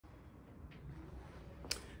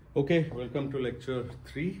Okay, welcome to lecture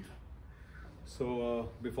 3. So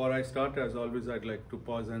before I start, as always, I'd like to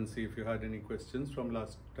pause and see if you had any questions from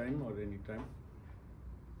last time or any time.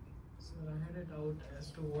 Sir, I had a doubt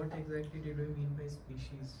as to what exactly did we mean by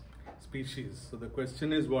species? Species. So the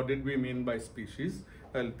question is, what did we mean by species?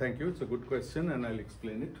 Well, thank you. It's a good question and I'll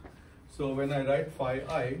explain it. So when I write phi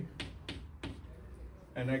I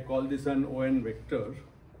and I call this an ON vector,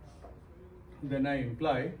 then I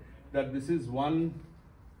imply that this is one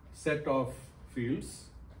set of fields,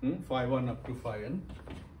 phi 1 up to phi n,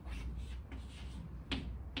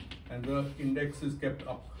 and the index is kept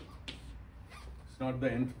up. It's not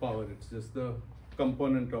the nth power, it's just the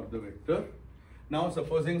component of the vector. Now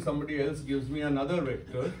supposing somebody else gives me another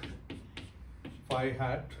vector, phi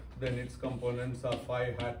hat, then its components are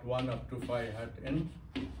phi hat 1 up to phi hat n.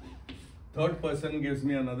 Third person gives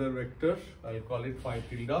me another vector, I'll call it phi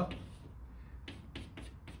tilde.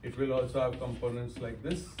 It will also have components like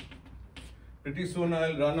this. Pretty soon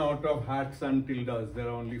I'll run out of hats and tildes. There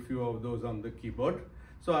are only few of those on the keyboard.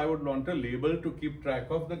 So I would want a label to keep track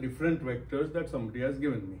of the different vectors that somebody has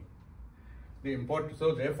given me.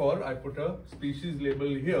 So therefore I put a species label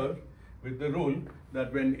here with the rule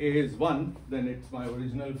that when A is 1, then it's my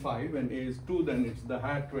original phi. When A is 2, then it's the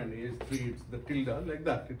hat. When A is 3, it's the tilde, like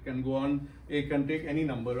that. It can go on. A can take any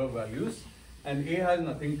number of values and A has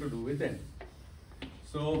nothing to do with n.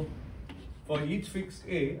 So for each fixed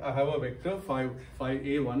A, I have a vector phi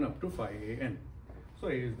A1 up to phi AN. So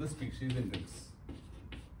A is the species index.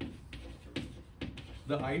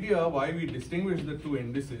 The idea why we distinguish the two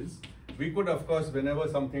indices, we could of course, whenever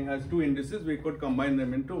something has two indices, we could combine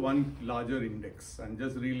them into one larger index and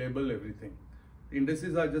just relabel everything.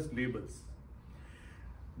 Indices are just labels.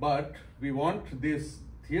 But we want this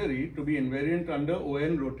theory to be invariant under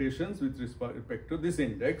ON rotations with respect to this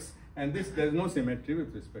index, and there's no symmetry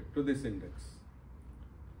with respect to this index.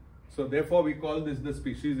 So therefore we call this the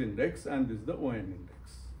species index and this the ON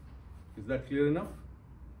index. Is that clear enough?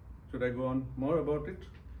 Should I go on more about it?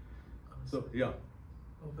 So yeah.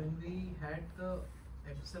 When we had the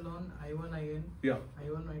epsilon I1 IN, Yeah.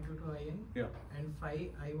 I1 I2 to IN, Yeah. and phi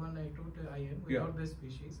I1 I2 to IN without the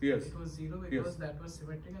species, Yes. it was 0 because Yes. that was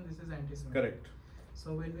symmetric and this is antisymmetric. Correct.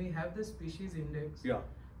 So when we have the species index, Yeah.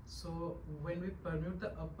 so when we permute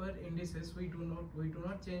the upper indices, we do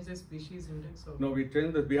not change the species index. Or No, we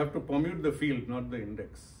change that. We have to permute the field, not the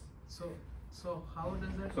index. So how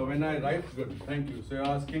does that? So when I write, good, thank you. So you're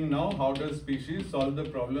asking now, how does species solve the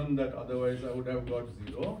problem that otherwise I would have got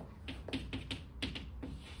 0?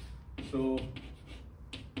 So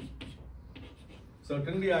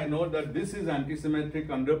certainly I know that this is antisymmetric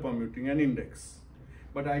under permuting an index.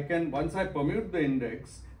 But I can, once I permute the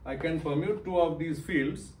index, I can permute two of these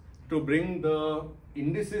fields to bring the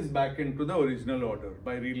indices back into the original order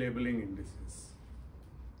by relabeling indices.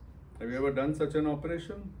 Have you ever done such an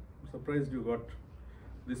operation? I'm surprised you got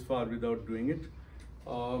this far without doing it.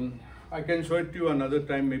 I can show it to you another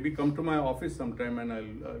time, maybe come to my office sometime and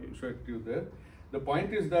I'll show it to you there. The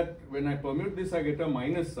point is that when I permute this, I get a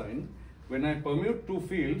minus sign. When I permute two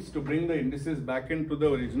fields to bring the indices back into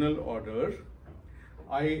the original order,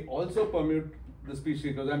 I also permute the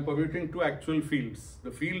species because I'm permuting two actual fields.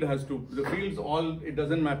 The fields it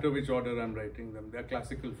doesn't matter which order I'm writing them, they're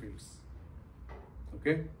classical fields.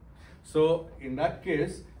 Okay? So in that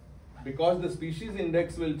case, because the species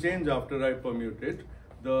index will change after I permute it,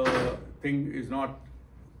 the thing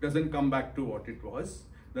doesn't come back to what it was.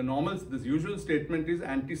 This usual statement is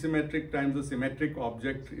antisymmetric times the symmetric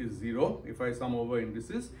object is 0 if I sum over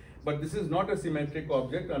indices. But this is not a symmetric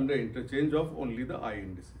object under interchange of only the I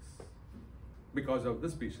indices because of the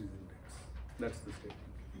species index. That's the statement.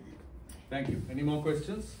 Thank you. Any more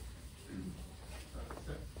questions?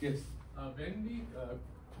 Sir, Yes. when we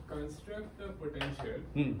construct the potential,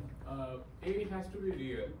 A has to be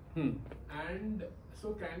real, and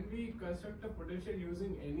so can we construct a potential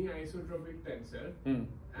using any isotropic tensor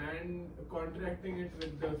and contracting it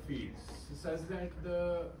with the fields such that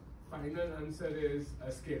the final answer is a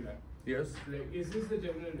scalar? Yes. Like, is this the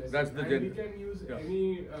general decision? That's the and we can use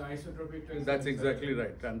any isotropic tensor. That's exactly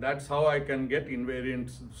right, and that's how I can get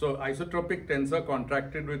invariants. So isotropic tensor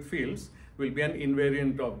contracted with fields will be an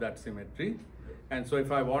invariant of that symmetry. And so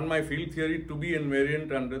if I want my field theory to be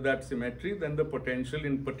invariant under that symmetry, then the potential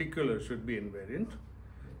in particular should be invariant.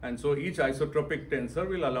 And so each isotropic tensor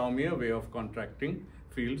will allow me a way of contracting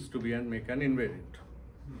fields to be and make an invariant.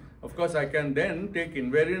 Of course, I can then take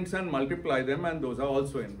invariants and multiply them, and those are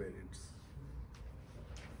also invariants.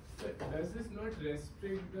 So does this not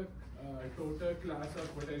restrict the total class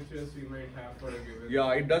of potentials we might have for a given?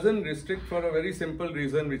 Yeah, it doesn't restrict for a very simple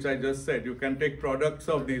reason, which I just said. You can take products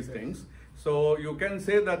of these things. So you can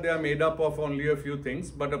say that they are made up of only a few things,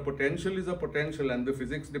 but a potential is a potential and the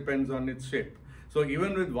physics depends on its shape. So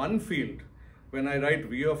even with one field, when I write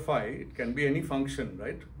V of phi, it can be any function,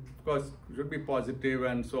 right? Of course, it should be positive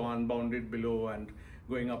and so on, bounded below and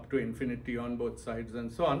going up to infinity on both sides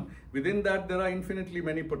and so on. Within that, there are infinitely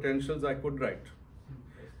many potentials I could write.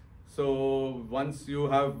 So once you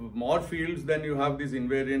have more fields, then you have these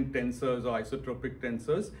invariant tensors or isotropic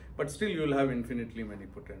tensors, but still you'll have infinitely many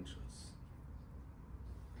potentials.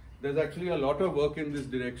 There's actually a lot of work in this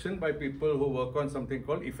direction by people who work on something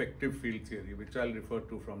called effective field theory, which I'll refer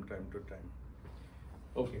to from time to time.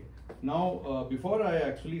 Okay, now before I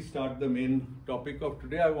actually start the main topic of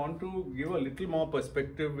today, I want to give a little more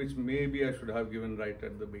perspective, which maybe I should have given right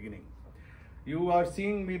at the beginning. You are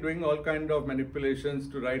seeing me doing all kind of manipulations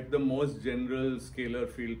to write the most general scalar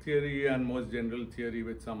field theory and most general theory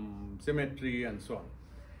with some symmetry and so on.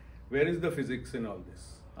 Where is the physics in all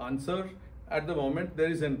this? Answer, at the moment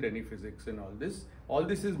there isn't any physics in all this. All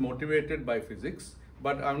this is motivated by physics,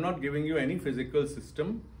 but I'm not giving you any physical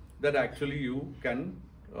system that actually you can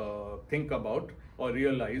think about or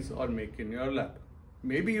realize or make in your lab.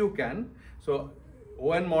 Maybe you can. So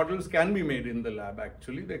ON models can be made in the lab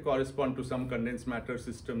actually. They correspond to some condensed matter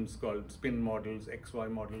systems called spin models,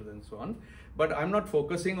 XY models and so on. But I'm not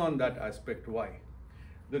focusing on that aspect. Why?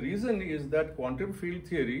 The reason is that quantum field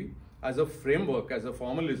theory as a framework, as a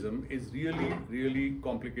formalism, is really, really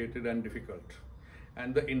complicated and difficult.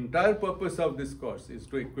 And the entire purpose of this course is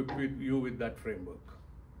to equip you with that framework.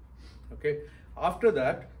 Okay. After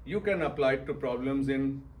that, you can apply it to problems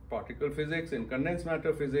in particle physics, in condensed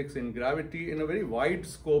matter physics, in gravity, in a very wide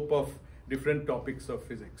scope of different topics of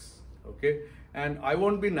physics. Okay. And I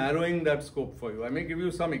won't be narrowing that scope for you. I may give you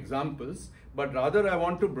some examples, but rather I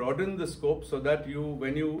want to broaden the scope so that you,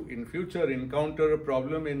 when you in future encounter a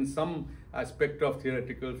problem in some aspect of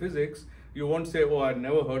theoretical physics, you won't say, oh, I'd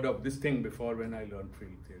never heard of this thing before when I learned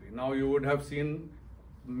field theory. Now you would have seen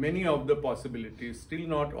many of the possibilities, still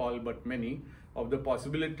not all, but many of the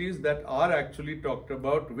possibilities that are actually talked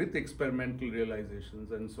about with experimental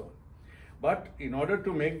realizations and so on. But in order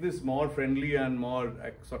to make this more friendly and more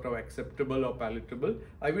sort of acceptable or palatable,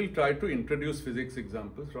 I will try to introduce physics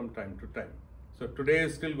examples from time to time. So today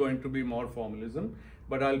is still going to be more formalism,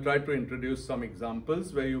 but I'll try to introduce some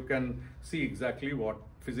examples where you can see exactly what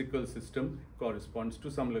physical system corresponds to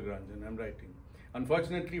some Lagrangian I'm writing.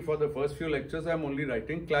 Unfortunately, for the first few lectures, I'm only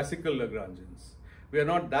writing classical Lagrangians. We are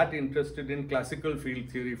not that interested in classical field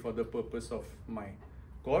theory for the purpose of my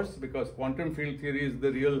course, because quantum field theory is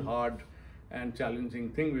the real hard and challenging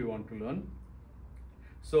thing we want to learn.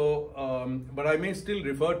 So, but I may still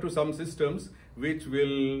refer to some systems which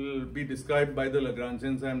will be described by the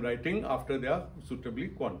Lagrangians I'm writing after they are suitably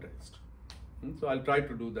quantized. So I'll try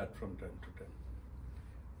to do that from time to time.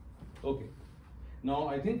 Okay. Now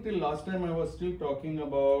I think till last time I was still talking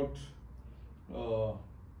about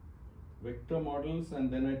vector models,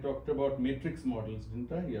 and then I talked about matrix models,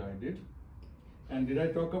 didn't I? Yeah, I did. And did I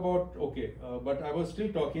talk about, okay, but I was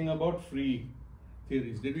still talking about free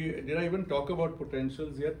theories. Did I even talk about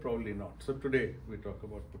potentials yet? Probably not. So today we talk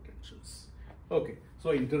about potentials. Okay,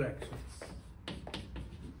 so interactions.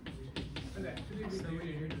 Well, actually,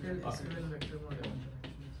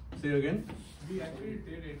 Say again? We actually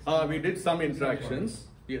did it. We did some interactions.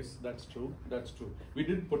 Yes, that's true. That's true. We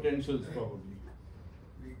did potentials probably.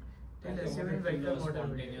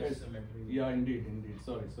 Spontaneous. Yeah, indeed.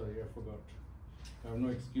 Sorry, I forgot. I have no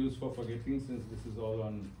excuse for forgetting since this is all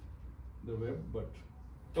on the web, but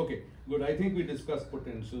okay, good. I think we discussed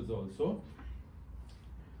potentials also.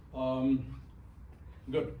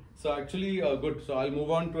 Good. So actually, good. So I'll move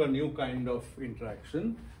on to a new kind of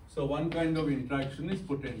interaction. So one kind of interaction is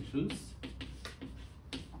potentials.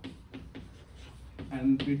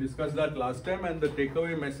 And we discussed that last time, and the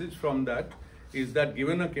takeaway message from that is that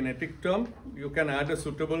given a kinetic term, you can add a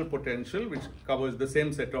suitable potential which covers the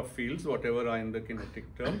same set of fields, whatever are in the kinetic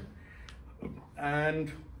term. And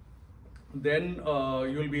then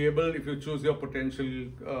you'll be able, if you choose your potential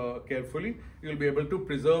carefully, you'll be able to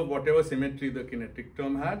preserve whatever symmetry the kinetic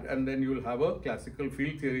term had, and then you'll have a classical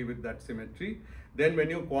field theory with that symmetry. Then when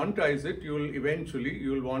you quantize it,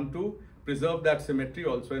 you'll want to preserve that symmetry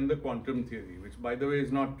also in the quantum theory, which by the way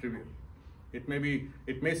is not trivial. It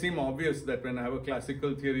may seem obvious that when I have a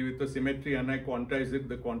classical theory with a symmetry and I quantize it,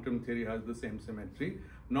 the quantum theory has the same symmetry.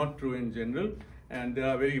 Not true in general, and there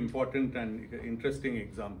are very important and interesting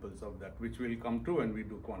examples of that, which we'll come to when we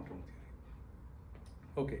do quantum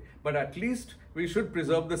theory. Okay, but at least we should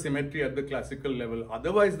preserve the symmetry at the classical level.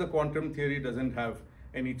 Otherwise, the quantum theory doesn't have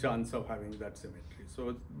any chance of having that symmetry.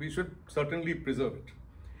 So we should certainly preserve it.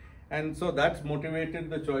 And so that's motivated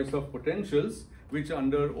the choice of potentials, which in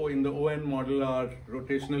the ON model are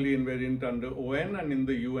rotationally invariant under ON, and in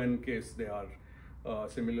the UN case they are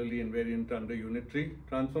similarly invariant under unitary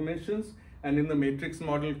transformations. And in the matrix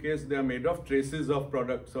model case, they are made of traces of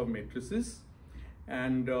products of matrices,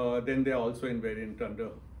 and then they are also invariant under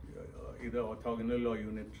either orthogonal or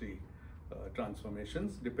unitary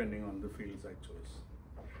transformations, depending on the fields I chose.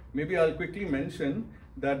 Maybe I'll quickly mention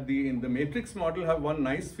that in the matrix model have one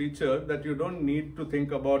nice feature, that you don't need to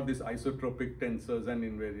think about these isotropic tensors and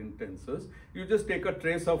invariant tensors. You just take a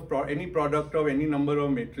trace of any product of any number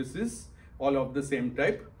of matrices, all of the same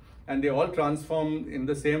type, and they all transform in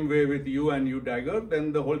the same way with U and U dagger,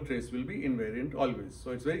 then the whole trace will be invariant always.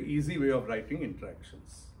 So it's a very easy way of writing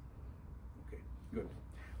interactions. Okay, good.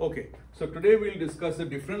 Okay, so today we'll discuss a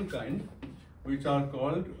different kind, which are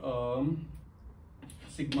called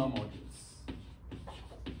sigma modules.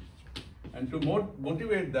 And to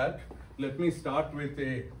motivate that, let me start with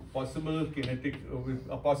a possible with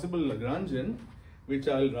a possible Lagrangian, which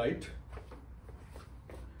I'll write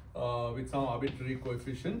with some arbitrary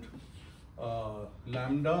coefficient,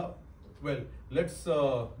 lambda. Well, let's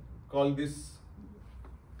call this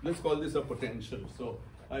a potential. So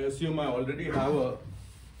I assume I already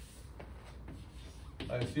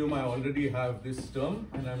have this term,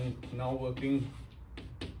 and I'm now working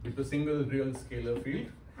with a single real scalar field.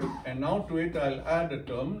 And now to it I'll add a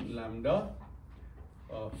term, lambda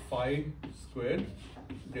phi squared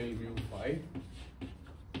del mu phi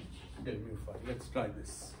del mu phi. Let's try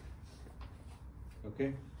this.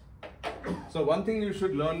 Okay. So one thing you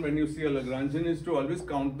should learn when you see a Lagrangian is to always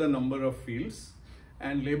count the number of fields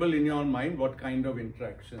and label in your mind what kind of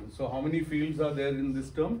interaction. So how many fields are there in this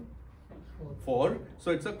term? 4. So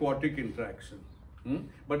it's a quartic interaction.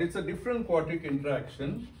 But it's a different quartic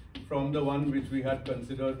interaction from the one which we had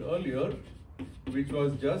considered earlier, which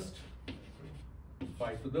was just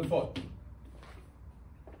phi to the 4th,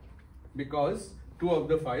 because 2 of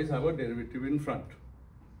the phi's have a derivative in front.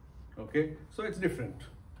 Okay, so it's different.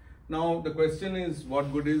 Now the question is,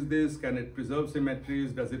 what good is this? Can it preserve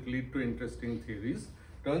symmetries? Does it lead to interesting theories?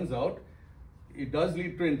 Turns out it does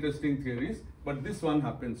lead to interesting theories, but this one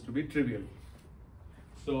happens to be trivial.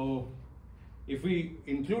 So if we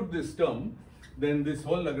include this term, then this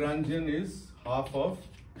whole Lagrangian is half of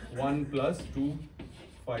 1 plus 2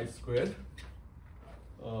 phi squared,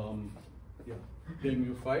 del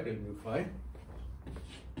mu phi,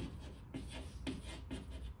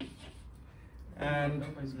 and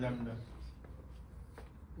lambda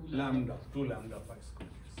 2 lambda phi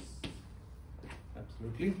squared. Yes.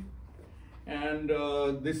 Absolutely. And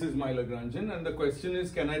this is my Lagrangian, and the question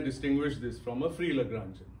is, can I distinguish this from a free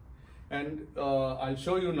Lagrangian? And I'll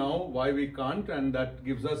show you now why we can't, and that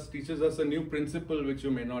teaches us a new principle which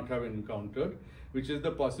you may not have encountered, which is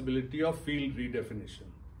the possibility of field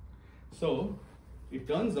redefinition. So it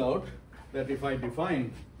turns out that if I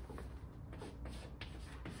define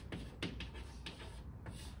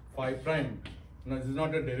phi prime, now this is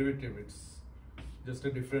not a derivative, it's just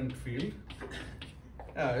a different field,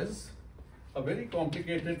 as a very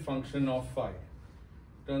complicated function of phi.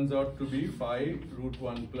 Turns out to be phi root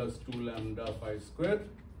 1 plus 2 lambda phi squared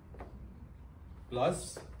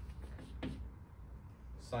plus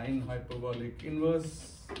sine hyperbolic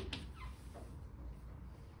inverse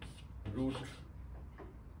root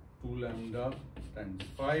 2 lambda times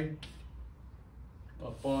phi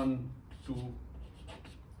upon 2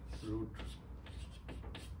 root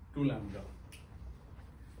 2 lambda.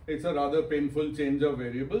 It's a rather painful change of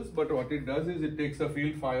variables, but what it does is it takes a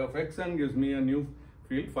field phi of x and gives me a new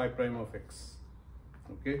field phi prime of x.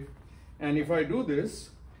 Okay, and if I do this,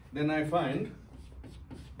 then I find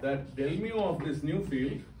that del mu of this new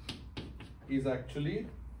field is actually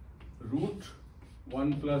root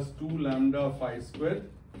 1 plus 2 lambda phi squared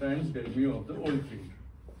times del mu of the old field.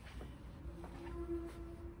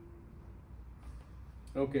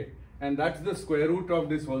 Okay, and that's the square root of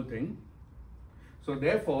this whole thing. So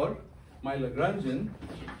therefore, my Lagrangian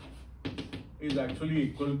is actually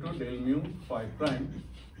equal to del mu phi prime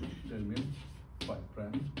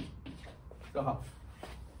the half.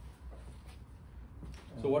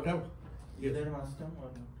 So what have? Is there a mass term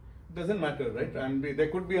or not? Doesn't matter, right? And there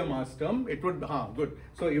could be a mass term. It would, good.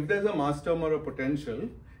 So if there's a mass term or a potential,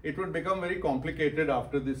 it would become very complicated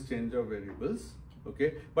after this change of variables.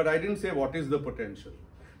 Okay, but I didn't say what is the potential.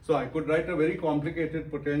 So I could write a very complicated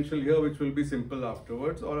potential here, which will be simple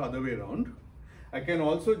afterwards, or other way around. I can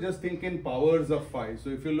also just think in powers of phi. So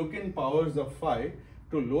if you look in powers of phi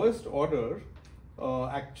to lowest order,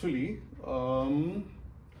 actually,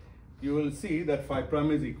 you will see that phi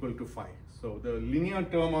prime is equal to phi. So the linear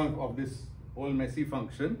term of this whole messy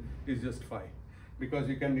function is just phi. Because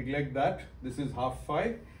you can neglect that, this is half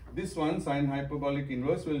phi. This one, sine hyperbolic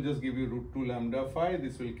inverse, will just give you root 2 lambda phi.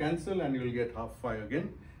 This will cancel and you will get half phi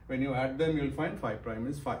again. When you add them, you will find phi prime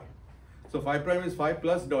is phi. So phi prime is phi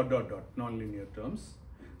plus dot dot dot, non-linear terms.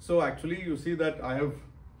 So actually you see that I have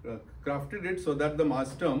crafted it so that the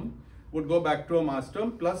mass term would go back to a mass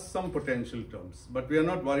term plus some potential terms. But we are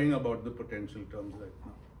not worrying about the potential terms right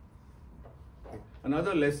now.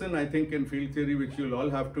 Another lesson I think in field theory which you'll all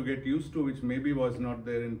have to get used to, which maybe was not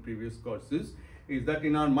there in previous courses, is that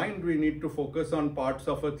in our mind we need to focus on parts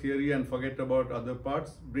of a theory and forget about other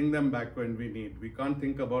parts, bring them back when we need. We can't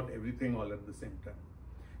think about everything all at the same time.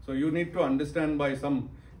 So you need to understand by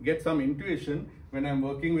get some intuition when I'm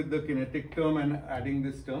working with the kinetic term and adding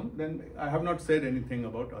this term, then I have not said anything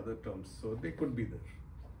about other terms. So they could be there.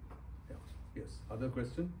 Yeah. Yes. Other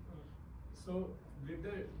question? So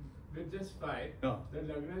with just phi, Yeah. the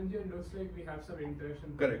Lagrangian looks like we have some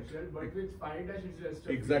interaction Correct. potential, but with phi dash it's just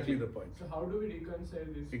a Exactly feature. the point. So how do we reconcile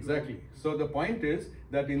this? Exactly. So the point is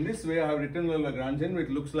that in this way I have written a Lagrangian which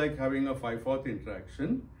looks like having a phi-4th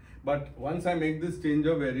interaction. But once I make this change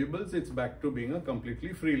of variables, it's back to being a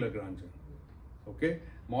completely free Lagrangian. Okay.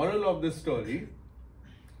 Moral of this story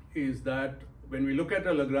is that when we look at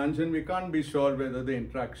a Lagrangian, we can't be sure whether the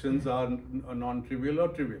interactions are non-trivial or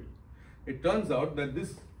trivial. It turns out that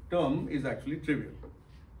this term is actually trivial.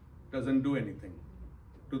 Doesn't do anything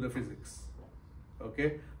to the physics.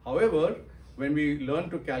 Okay. However, when we learn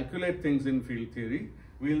to calculate things in field theory,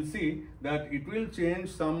 we'll see that it will change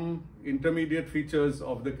some intermediate features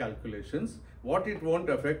of the calculations. What it won't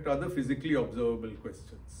affect are the physically observable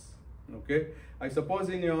questions. Okay. I suppose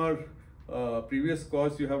in your previous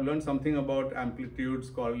course you have learned something about amplitudes,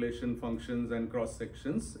 correlation functions and cross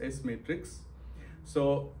sections, S matrix.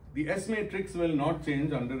 So the S matrix will not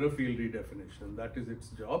change under a field redefinition. That is its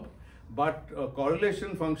job. But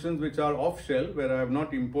correlation functions which are off shell, where I have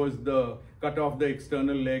not imposed cut off the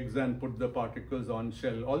external legs and put the particles on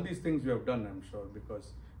shell, all these things you have done, I'm sure,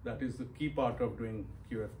 because that is the key part of doing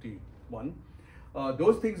QFT1.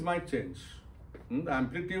 Those things might change. The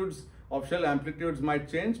amplitudes, off shell amplitudes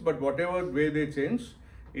might change, but whatever way they change,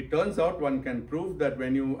 it turns out one can prove that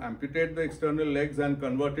when you amputate the external legs and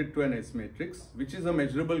convert it to an S matrix, which is a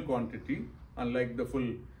measurable quantity, unlike the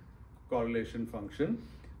full correlation function,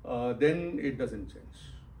 then it doesn't change.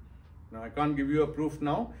 Now I can't give you a proof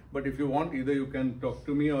now, but if you want, either you can talk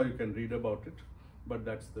to me or you can read about it, but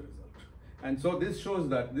that's the result. And so this shows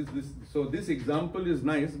that this example is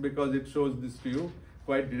nice because it shows this to you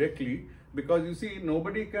quite directly, because you see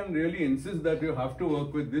nobody can really insist that you have to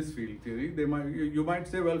work with this field theory. You might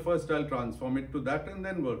say, well, first I'll transform it to that and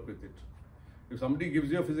then work with it. If somebody gives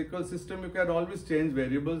you a physical system, you can always change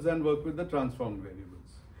variables and work with the transformed variables.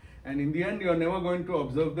 And in the end, you are never going to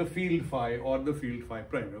observe the field phi or the field phi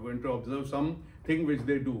prime. You're going to observe something which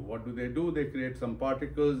they do. What do? They create some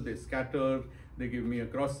particles, they scatter, they give me a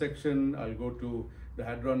cross section. I'll go to the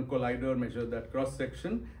Hadron Collider, measure that cross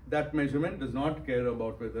section. That measurement does not care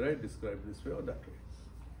about whether I describe this way or that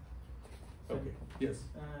way. Okay, yes?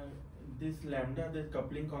 This lambda, the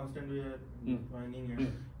coupling constant we are finding here,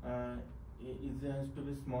 it has to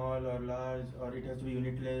be small or large, or it has to be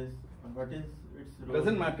unitless? What is its role?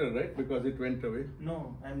 Doesn't matter, right? Because it went away.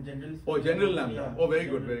 No, I'm generally. Oh, general lambda. Yeah, oh, very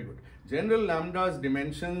good, very good. General lambda's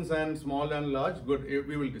dimensions and small and large, good.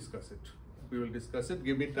 We will discuss it. We will discuss it.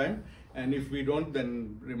 Give me time. And if we don't,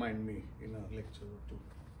 then remind me in a lecture or two.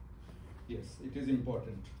 Yes, it is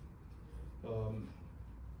important.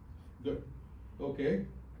 Good. Okay.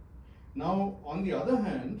 Now, on the other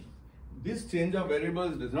hand, this change of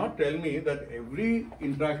variables does not tell me that every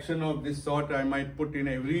interaction of this sort I might put in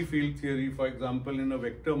every field theory, for example, in a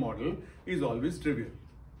vector model, is always trivial.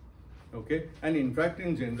 Okay, and in fact,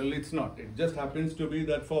 in general, it's not. It just happens to be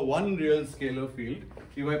that for one real scalar field,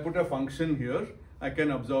 if I put a function here, I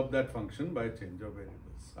can absorb that function by change of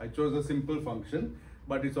variables. I chose a simple function,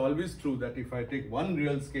 but it's always true that if I take one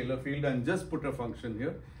real scalar field and just put a function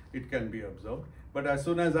here, it can be absorbed. But as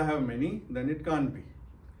soon as I have many, then it can't be.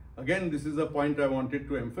 Again, this is a point I wanted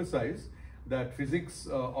to emphasize, that physics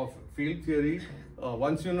of field theory,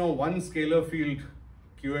 once you know one scalar field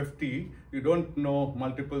QFT, you don't know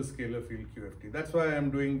multiple scalar field QFT. That's why I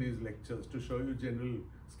am doing these lectures, to show you general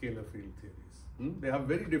scalar field theories. They have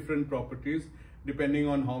very different properties depending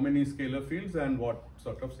on how many scalar fields and what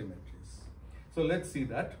sort of symmetries. So let's see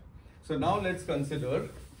that. So now let's consider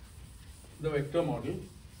the vector model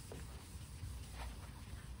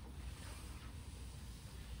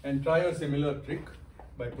and try a similar trick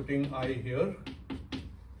by putting I here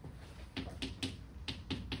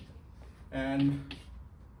and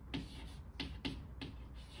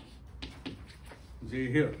j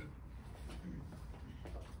here.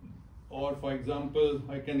 Or for example,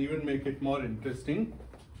 I can even make it more interesting.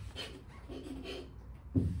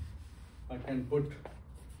 I can put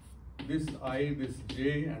this I, this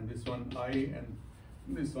j, and this one I, and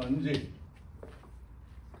this one j.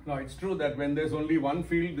 Now it's true that when there's only one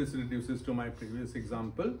field, this reduces to my previous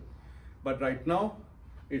example, but right now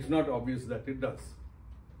it's not obvious that it does.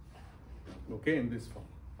 Okay, in this form.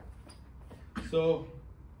 So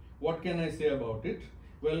what can I say about it?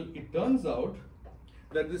 Well, it turns out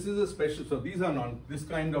that this is a special, so these are this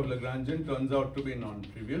kind of Lagrangian turns out to be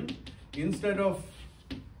non-trivial. Instead of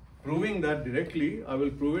proving that directly, I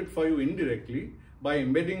will prove it for you indirectly by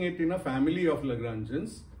embedding it in a family of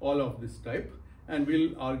Lagrangians, all of this type, and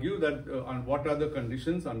we'll argue that on what are the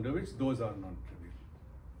conditions under which those are non-trivial.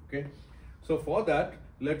 Okay, so for that,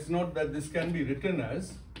 let's note that this can be written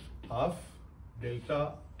as half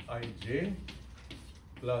delta ij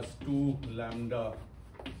plus 2 lambda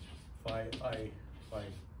phi I phi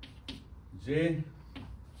j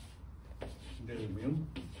del mu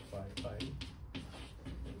phi I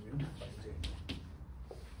del mu phi j.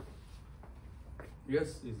 Yes,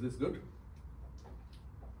 is this good?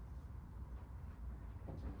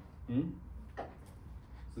 It's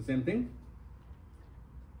the same thing?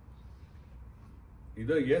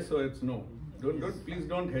 Either yes or it's no. Please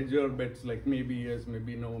don't hedge your bets like maybe yes,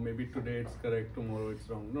 maybe no, maybe today it's correct, tomorrow it's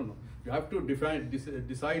wrong. No. You have to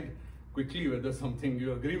decide quickly whether something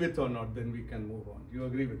you agree with or not, then we can move on. You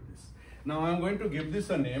agree with this. Now I'm going to give this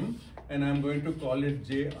a name and I'm going to call it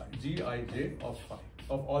Gij of phi,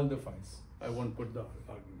 of all the phi's. I won't put the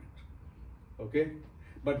argument. Okay?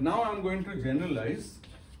 But now I'm going to generalize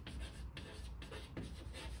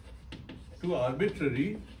to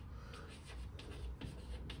arbitrary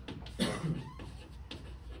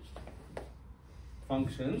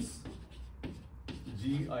functions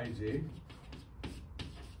Gij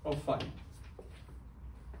of phi.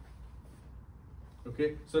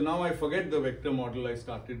 Okay, so now I forget the vector model I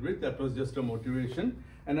started with, that was just a motivation,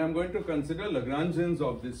 and I'm going to consider Lagrangians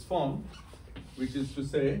of this form, which is to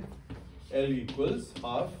say L equals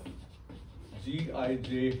half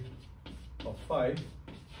Gij of phi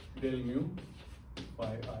del mu phi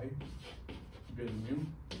I del mu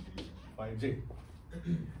phi j.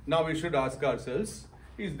 Now we should ask ourselves,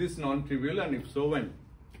 is this non-trivial, and if so, when?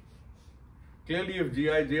 Clearly, if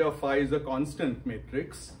Gij of phi is a constant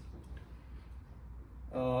matrix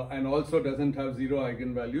and also doesn't have zero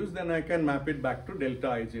eigenvalues, then I can map it back to delta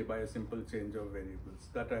ij by a simple change of variables.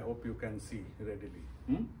 That I hope you can see readily.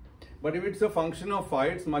 But if it's a function of phi,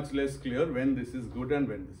 it's much less clear when this is good and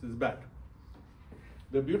when this is bad.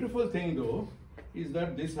 The beautiful thing though is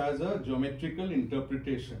that this has a geometrical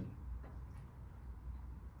interpretation.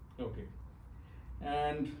 Okay,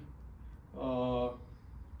 and we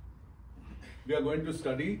are going to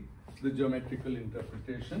study the geometrical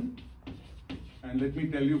interpretation, and let me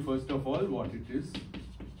tell you first of all what it is.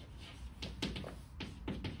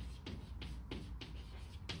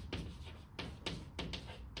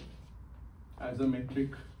 As a metric,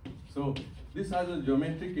 so this has a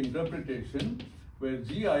geometric interpretation where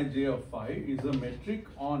Gij of phi is a metric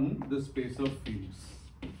on the space of fields.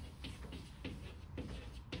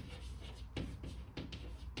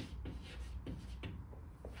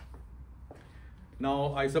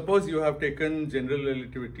 Now, I suppose you have taken general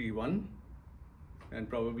relativity 1 and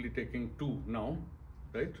probably taking 2 now,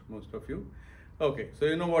 right? Most of you. Okay, so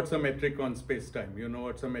you know what's a metric on space-time. You know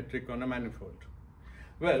what's a metric on a manifold.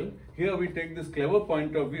 Well, here we take this clever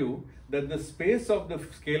point of view that the space of the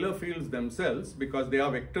scalar fields themselves, because they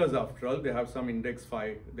are vectors after all, they have some index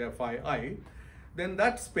phi, they are phi I, then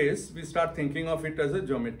that space we start thinking of it as a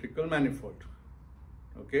geometrical manifold.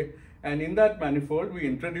 Okay, and in that manifold we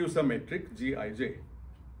introduce a metric Gij.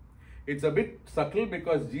 It's a bit subtle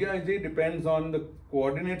because Gij depends on the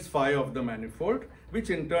coordinates phi of the manifold, which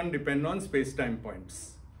in turn depend on space-time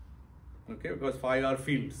points. Okay, because phi are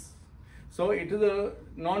fields. So it is a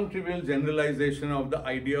non-trivial generalization of the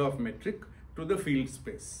idea of metric to the field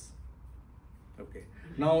space. Okay.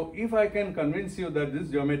 Now, if I can convince you that this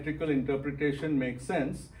geometrical interpretation makes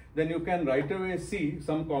sense, then you can right away see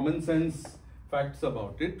some common sense facts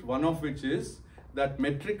about it. One of which is that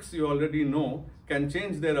metrics, you already know, can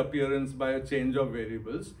change their appearance by a change of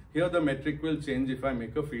variables. Here the metric will change if I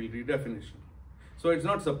make a field redefinition. So it's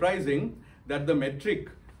not surprising that the metric,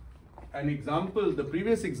 an example, the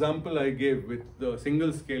previous example I gave with the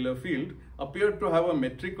single scalar field appeared to have a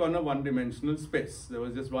metric on a one-dimensional space. There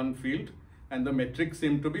was just one field and the metric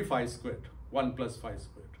seemed to be phi squared, 1 plus phi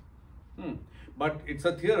squared. But it's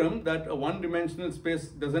a theorem that a one-dimensional space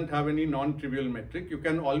doesn't have any non-trivial metric. You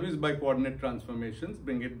can always, by coordinate transformations,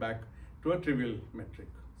 bring it back to a trivial metric.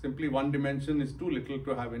 Simply one dimension is too little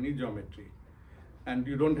to have any geometry. And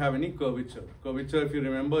you don't have any curvature. Curvature, if you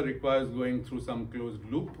remember, requires going through some closed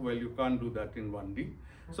loop. Well, you can't do that in 1D.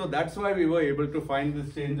 So that's why we were able to find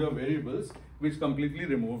this change of variables, which completely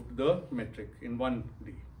removed the metric in 1D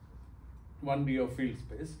of field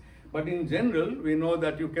space. But in general, we know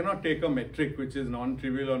that you cannot take a metric which is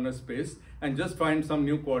non-trivial on a space and just find some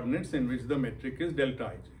new coordinates in which the metric is delta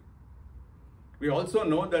ij. We also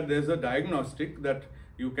know that there's a diagnostic that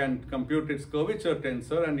you can compute its curvature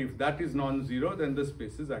tensor, and if that is non-zero, then the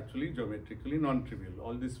space is actually geometrically non-trivial.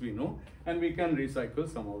 All this we know, and we can recycle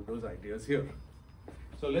some of those ideas here.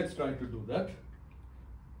 So let's try to do that.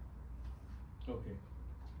 Okay.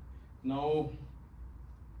 Now,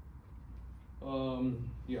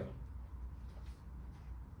 yeah.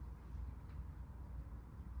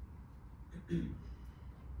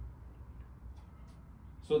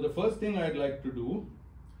 So the first thing I'd like to do,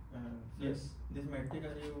 yes. This metric,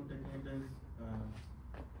 are you taking it as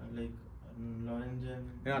like Lorentzian?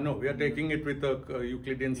 Yeah, no, we are taking it with a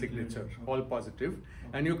Euclidean signature, all positive.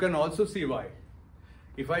 And you can also see why.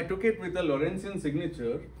 If I took it with a Lorentzian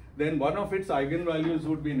signature, then one of its eigenvalues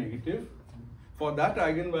would be negative. For that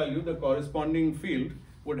eigenvalue, the corresponding field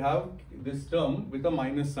would have this term with a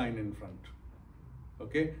minus sign in front.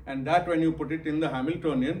 Okay, and that, when you put it in the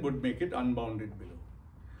Hamiltonian, would make it unbounded below.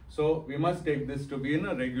 So we must take this to be in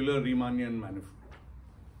a regular Riemannian manifold.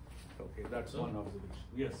 Okay, that's one observation.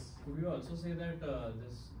 Yes. Could you also say that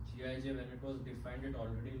this Gij, when it was defined, it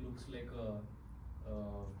already looks like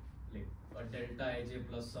a delta ij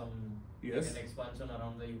plus some, yes, like an expansion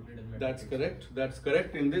around the Euclidean metric? That's correct. That's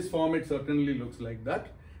correct. In this form, it certainly looks like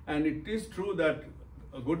that. And it is true that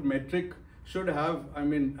a good metric should have, I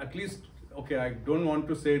mean, at least, okay, I don't want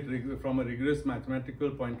to say it from a rigorous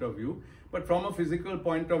mathematical point of view, but from a physical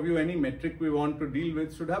point of view, any metric we want to deal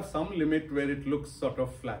with should have some limit where it looks sort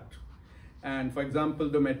of flat. And for example,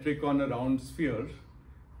 the metric on a round sphere,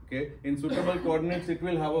 okay, in suitable coordinates, it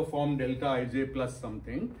will have a form delta ij plus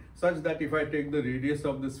something, such that if I take the radius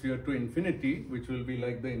of the sphere to infinity, which will be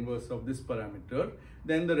like the inverse of this parameter,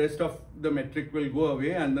 then the rest of the metric will go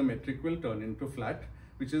away and the metric will turn into flat,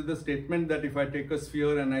 which is the statement that if I take a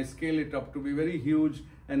sphere and I scale it up to be very huge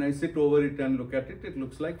and I sit over it and look at it, it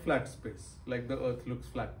looks like flat space, like the earth looks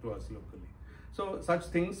flat to us locally. So such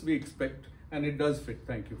things we expect, and it does fit.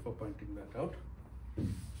 Thank you for pointing that out.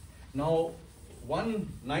 Now,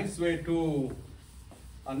 one nice way to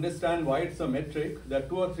understand why it's a metric, there are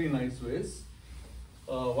 2 or 3 nice ways.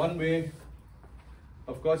 One way,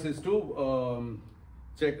 of course, is to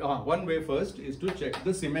check, one way first is to check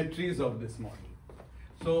the symmetries of this model.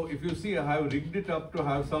 So if you see, I have rigged it up to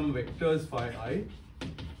have some vectors phi I,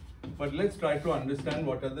 but let's try to understand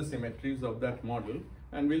what are the symmetries of that model,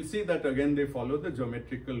 and we'll see that again they follow the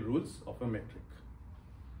geometrical rules of a metric.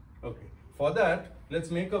 Okay, for that,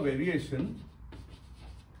 let's make a variation,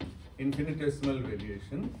 infinitesimal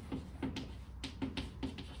variation.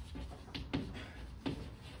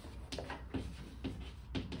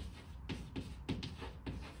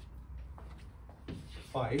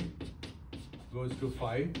 Phi goes to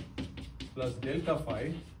phi plus delta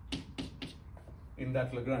phi in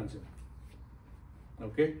that Lagrangian.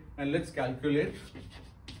 Okay, and let's calculate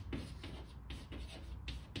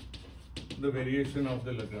the variation of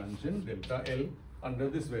the Lagrangian delta L under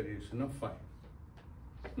this variation of phi.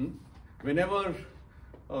 Whenever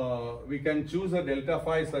we can choose a delta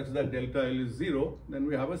phi such that delta L is 0, then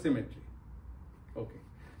we have a symmetry. Okay.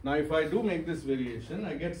 Now if I do make this variation,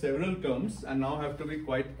 I get several terms, and now I have to be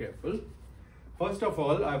quite careful. First of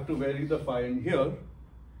all, I have to vary the phi in here,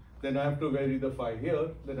 then I have to vary the phi here,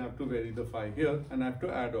 then I have to vary the phi here, and I have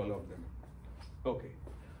to add all of them. Okay.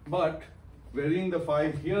 But varying the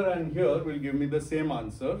phi here and here will give me the same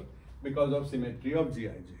answer because of symmetry of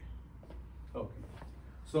Gij. Okay.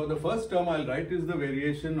 So the first term I'll write is the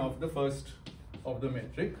variation of the first of the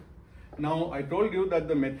metric. Now I told you that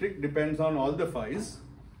the metric depends on all the phi's,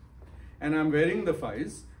 and I'm varying the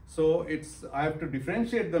phi's. So I have to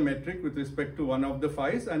differentiate the metric with respect to one of the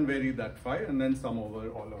phi's and vary that phi and then sum over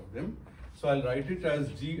all of them. So I'll write it as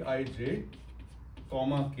Gij,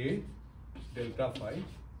 comma k, delta phi,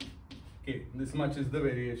 k. This much is the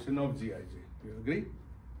variation of Gij. You agree?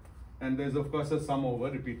 And there's of course a sum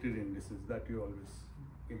over repeated indices that you always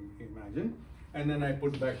imagine. And then I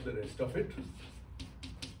put back the rest of it.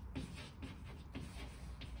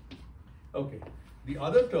 Okay. The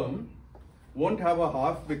other term won't have a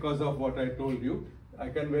half because of what I told you. I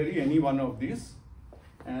can vary any one of these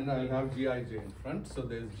and I'll have Gij in front. So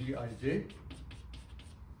there's Gij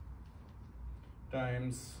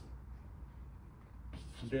times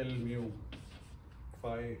del mu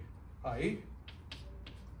phi I.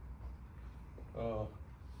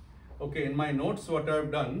 Okay, in my notes what I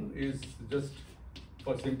have done is just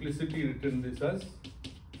for simplicity written this as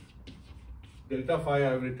delta phi I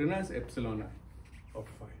have written as epsilon I of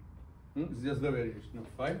phi. It's just the variation of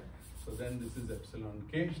phi. So then this is epsilon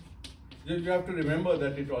k. You have to remember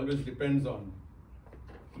that it always depends on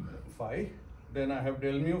phi. Then I have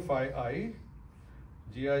del mu phi I,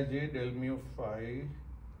 gij del mu phi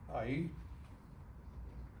I,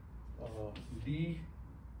 d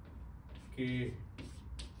k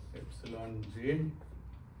epsilon j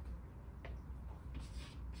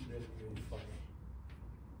del mu phi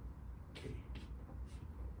k.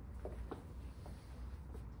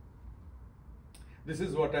 This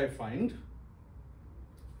is what I find.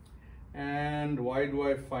 And why do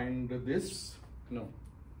I find this? No,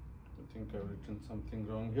 I think I've written something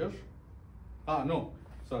wrong here. No,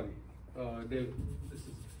 sorry. This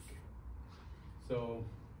is okay. So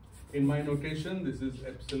in my notation, this is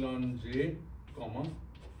epsilon j comma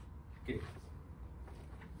k.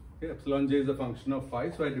 Okay, epsilon j is a function of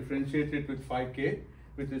phi, so I differentiate it with phi k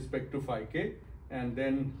with respect to phi k, and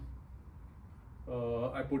then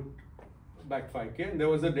I put back phi k, and there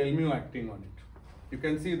was a del mu acting on it. You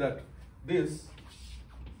can see that this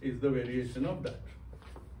is the variation of that.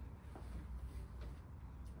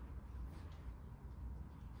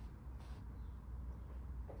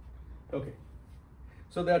 Okay,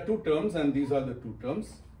 so there are two terms and these are the two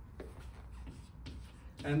terms.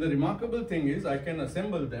 And the remarkable thing is I can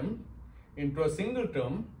assemble them into a single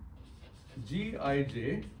term,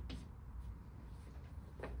 gij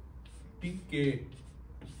tk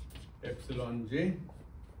epsilon j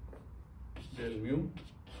del mu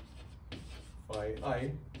phi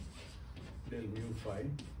I del mu phi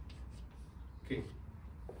k,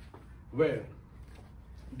 where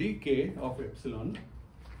dk of epsilon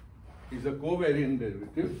is a covariant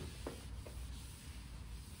derivative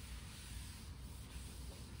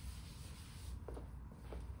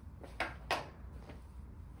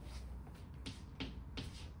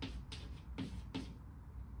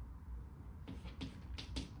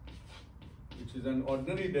which is an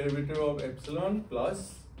ordinary derivative of epsilon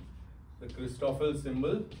plus the Christoffel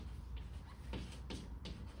symbol.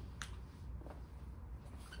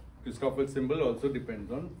 Christoffel symbol also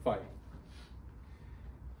depends on phi.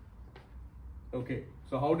 Okay,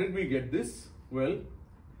 so how did we get this? Well,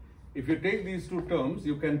 if you take these two terms,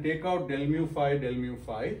 you can take out del mu phi, del mu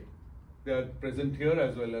phi. They are present here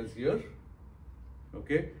as well as here.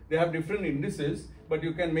 Okay, they have different indices, but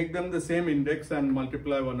you can make them the same index and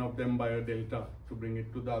multiply one of them by a delta to bring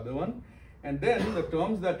it to the other one. And then the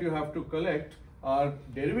terms that you have to collect are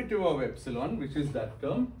derivative of epsilon, which is that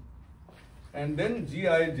term, and then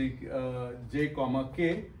j comma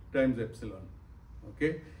k times epsilon.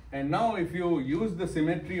 Okay, and now if you use the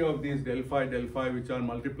symmetry of these del phi, which are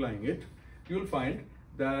multiplying it, you'll find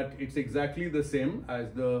that it's exactly the same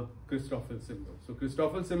as the Christoffel symbol. So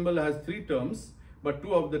Christoffel symbol has three terms, but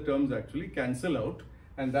two of the terms actually cancel out,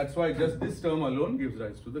 and that's why just this term alone gives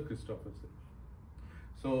rise to the Christoffel symbol.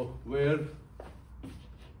 So where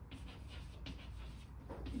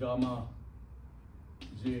gamma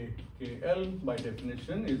j k l by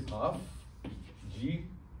definition is half g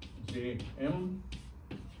j m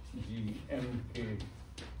g m k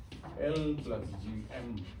l plus g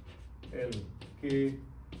m l k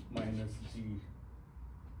minus g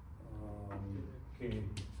k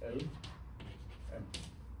l m.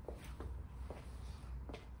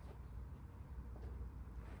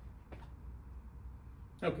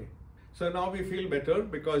 Okay, so now we feel better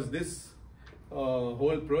because this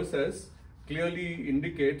whole process clearly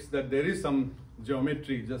indicates that there is some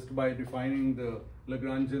geometry just by defining the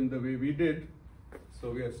Lagrangian the way we did.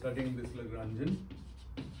 So we are studying this Lagrangian.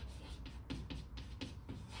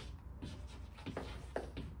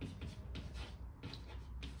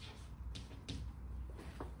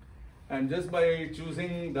 And just by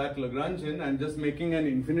choosing that Lagrangian and just making an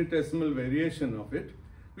infinitesimal variation of it,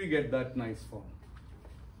 we get that nice form.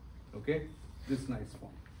 Okay, this nice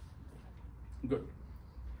form. Good.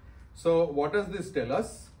 So what does this tell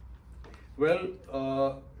us? Well,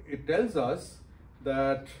 it tells us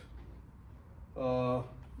that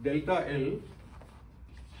delta L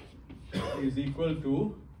is equal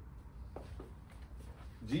to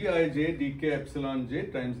gij dk epsilon j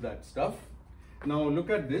times that stuff. Now look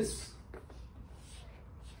at this.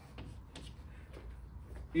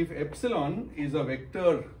 If epsilon is a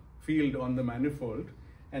vector field on the manifold,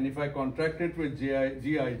 and if I contract it with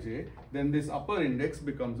gij, then this upper index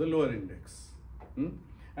becomes a lower index.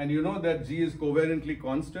 And you know that g is covariantly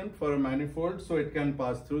constant for a manifold, so it can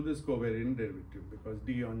pass through this covariant derivative because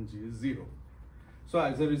d on g is 0. So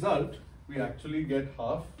as a result, we actually get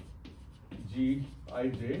half Gij,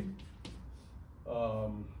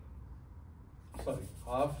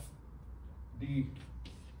 half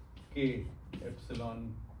dk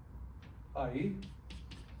epsilon I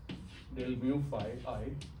del mu phi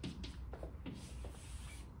I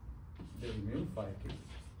del mu phi k.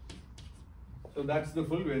 So that's the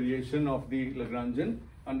full variation of the Lagrangian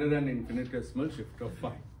under an infinitesimal shift of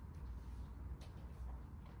phi.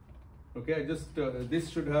 Okay, I just, this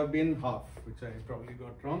should have been half, which I probably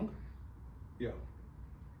got wrong. Yeah.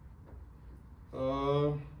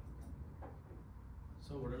 So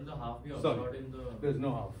wouldn't the half be absorbed in the... There's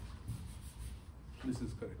no half. This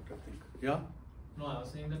is correct, I think. Yeah? No, I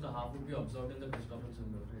was saying that the half would be absorbed in the Christoffel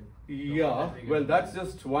symbol, right? Yeah, well, that's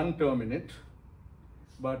just one term in it.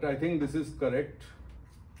 But I think this is correct.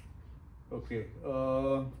 Okay.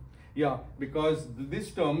 Yeah, because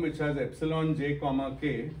this term, which has epsilon j comma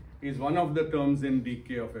k, is one of the terms in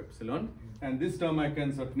dk of epsilon. And this term I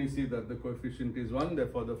can certainly see that the coefficient is 1,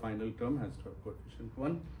 therefore the final term has to have coefficient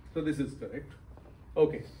 1. So this is correct.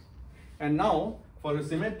 Okay. And now for a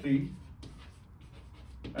symmetry,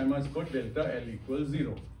 I must put delta L equals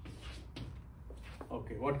 0.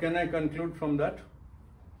 Okay, what can I conclude from that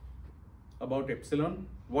about epsilon?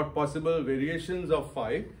 What possible variations of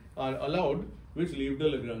phi are allowed which leave the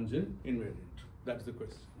Lagrangian invariant? That's the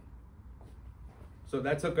question. So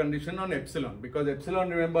that's a condition on epsilon, because epsilon,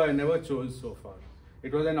 remember, I never chose so far.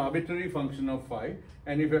 It was an arbitrary function of phi,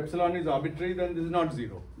 and if epsilon is arbitrary, then this is not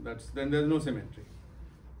 0. Then there's no symmetry.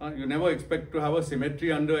 You never expect to have a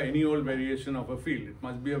symmetry under any old variation of a field. It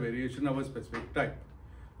must be a variation of a specific type.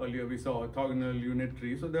 Earlier we saw orthogonal,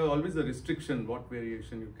 unitary, so there are always a restriction what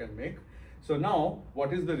variation you can make. So now,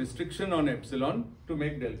 what is the restriction on epsilon to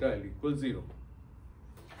make delta L equals 0?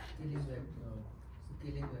 Scaling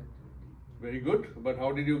vector. Very good, but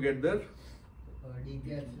how did you get there?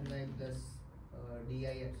 dk epsilon I plus di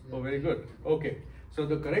epsilon. Oh, very good. Okay, so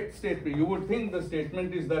the correct statement, you would think the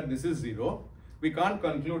statement is that this is 0. We can't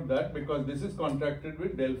conclude that because this is contracted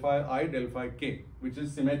with del phi I, del phi k, which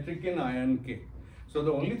is symmetric in I and k. So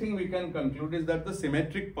the only thing we can conclude is that the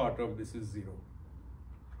symmetric part of this is 0.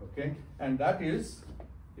 Okay, and that is,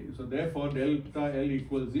 so therefore delta L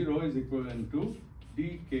equals 0 is equivalent to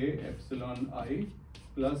dk epsilon I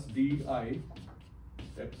plus di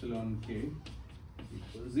epsilon k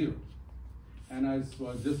equals 0. And as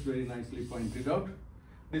was just very nicely pointed out,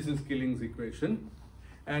 this is Killing's equation,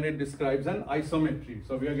 and it describes an isometry.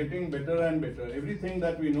 So we are getting better and better. Everything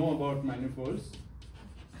that we know about manifolds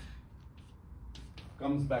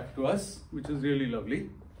comes back to us, which is really lovely.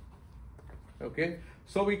 Okay,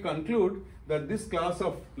 so we conclude that this class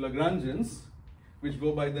of Lagrangians, which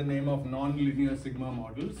go by the name of nonlinear sigma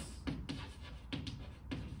models,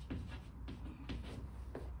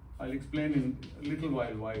 I'll explain in a little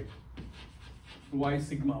while why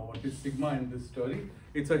sigma, what is sigma in this story.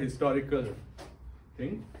 It's a historical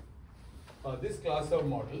thing. This class of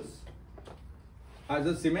models has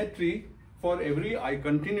a symmetry for every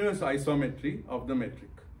continuous isometry of the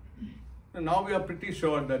metric. And now we are pretty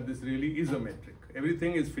sure that this really is a metric.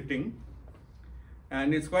 Everything is fitting,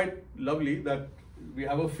 and it's quite lovely that we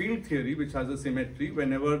have a field theory which has a symmetry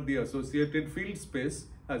whenever the associated field space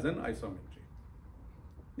has an isometry.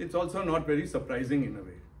 It's also not very surprising in a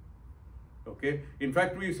way. Okay, in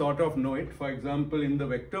fact we sort of know it. For example, in the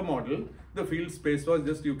vector model, the field space was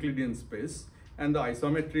just Euclidean space, and the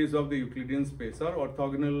isometries of the Euclidean space are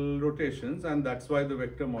orthogonal rotations, and that's why the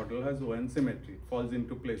vector model has one symmetry. It falls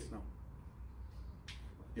into place now.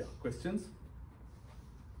 Yeah, questions?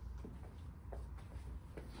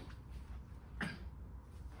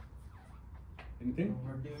 Anything?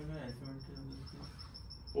 What do you know isometry of this case?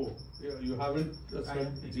 Oh, yeah, you haven't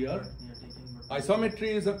studied GR? Yeah,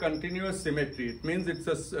 Isometry is a continuous symmetry. It means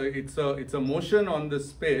it's a motion on the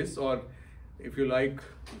space, or if you like,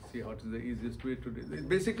 let's see how is the easiest way to do it.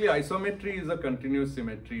 Basically, isometry is a continuous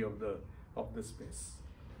symmetry of the space.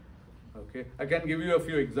 Okay, I can give you a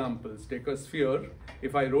few examples. Take a sphere.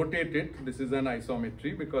 If I rotate it, this is an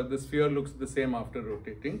isometry because the sphere looks the same after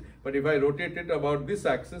rotating. But if I rotate it about this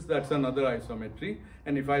axis, that's another isometry.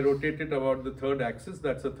 And if I rotate it about the third axis,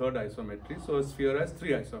 that's a third isometry. So a sphere has 3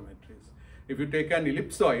 isometries. If you take an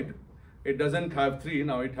ellipsoid, it doesn't have 3.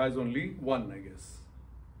 Now it has only 1, I guess.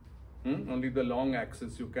 Only the long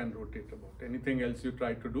axis you can rotate about. Anything else you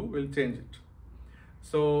try to do will change it.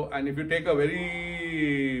 So, and if you take a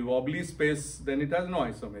very wobbly space, then it has no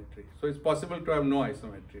isometry. So it's possible to have no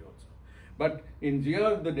isometry also. But in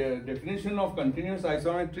GR, the definition of continuous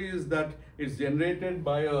isometry is that it's generated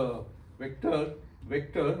by a vector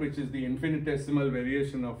which is the infinitesimal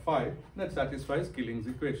variation of phi that satisfies Killing's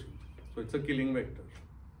equation. So it's a killing vector.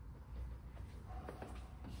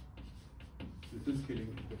 This is killing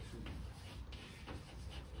equation.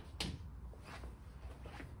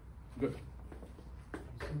 Good.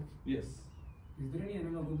 So, Yes. is there any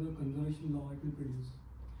analog of the conservation law it will produce?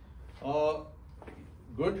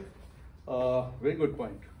 Good. Very good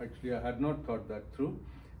point. Actually, I had not thought that through.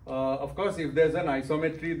 Of course, if there's an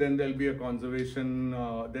isometry, then there'll be a conservation,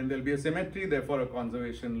 then there'll be a symmetry, therefore a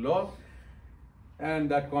conservation law. And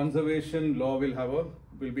that conservation law will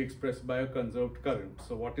be expressed by a conserved current.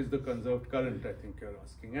 So what is the conserved current, I think you're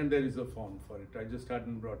asking. And there is a form for it. I just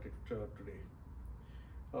hadn't brought it today.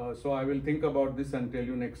 So I will think about this and tell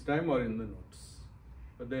you next time or in the notes.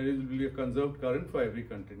 But there will be a conserved current for every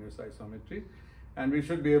continuous isometry. And we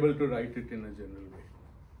should be able to write it in a general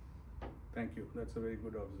way. Thank you. That's a very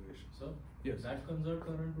good observation. So, yes. that conserved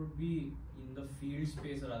current would be in the field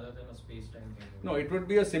space rather than a space-time kind of. No, it would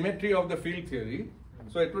be a symmetry of the field theory.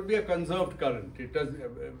 So it would be a conserved current.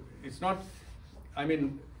 It's not, I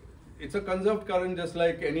mean, it's a conserved current just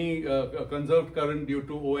like any a conserved current due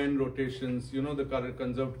to ON rotations. You know the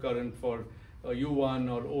conserved current for U1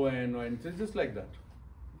 or ON, or it's just like that.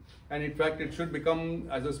 And in fact, it should become,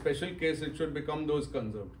 as a special case, it should become those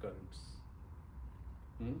conserved currents.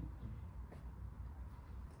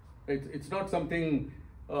 It's not something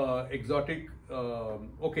exotic.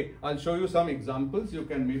 Okay, I'll show you some examples.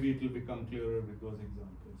 Maybe it will become clearer with those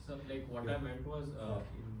examples. So, like what I meant was,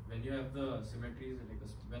 when you have the symmetries,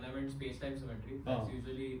 when I meant space-time symmetry, that's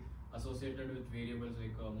usually associated with variables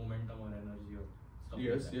like momentum or energy or stuff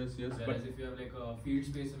Yes, like that. yes. Whereas if you have like a field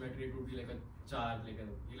space symmetry, it would be like a charge, like an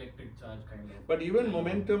electric charge kind of. But even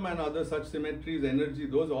momentum and other such symmetries, energy,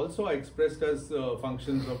 those also are expressed as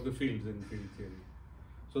functions of the fields in field theory.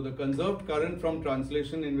 So the conserved current from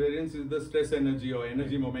translation invariance is the stress energy or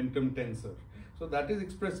energy momentum tensor. So that is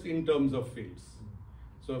expressed in terms of fields.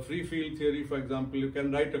 So free field theory, for example, you can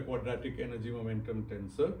write a quadratic energy momentum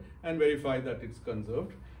tensor and verify that it's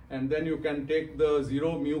conserved. And then you can take the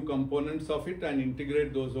zero mu components of it and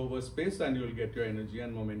integrate those over space, and you will get your energy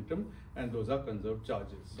and momentum, and those are conserved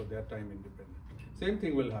charges. So they are time independent. Same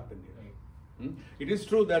thing will happen here. It is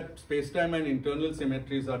true that space-time and internal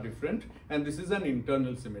symmetries are different, and this is an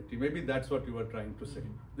internal symmetry. Maybe that's what you were trying to say.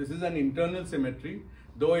 This is an internal symmetry,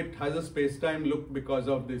 though it has a space-time look because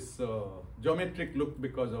of this geometric look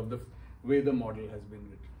because of the way the model has been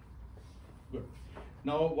written. Good.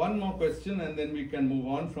 Now, one more question, and then we can move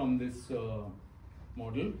on from this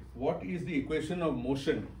model. What is the equation of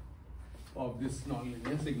motion of this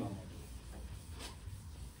nonlinear sigma model?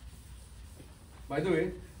 By the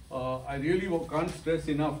way, I really can't stress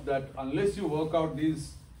enough that unless you work out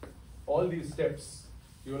all these steps,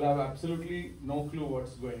 you will have absolutely no clue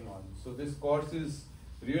what's going on. So this course is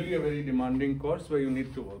really a very demanding course where you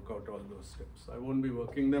need to work out all those steps. I won't be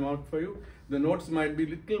working them out for you. The notes might be a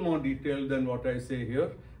little more detailed than what I say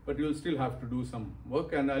here, but you'll still have to do some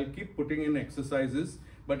work, and I'll keep putting in exercises.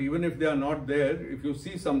 But even if they are not there, if you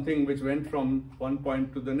see something which went from one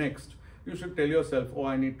point to the next, you should tell yourself, oh,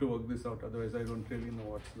 I need to work this out, otherwise I don't really know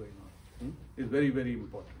what's going on. It's very, very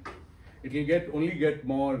important. It will only get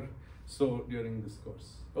more so during this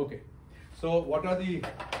course. Okay, so what are the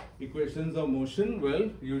equations of motion?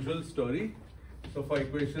 Well, usual story. So for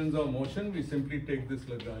equations of motion, we simply take this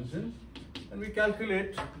Lagrangian and we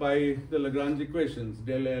calculate by the Lagrange equations.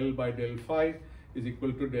 Del L by del phi is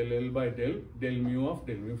equal to del L by del mu of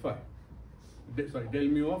del mu phi. Del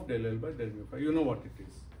mu of del L by del mu phi. You know what it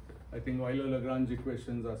is. I think Euler-Lagrange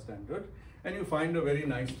equations are standard. And you find a very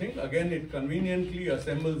nice thing. Again, it conveniently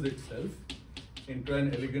assembles itself into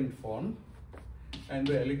an elegant form. And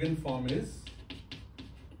the elegant form is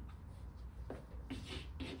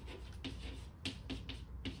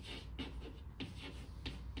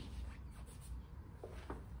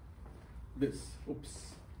this.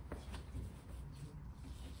 Oops.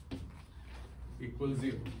 Equals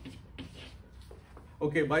 0.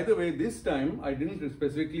 Okay, by the way, this time I didn't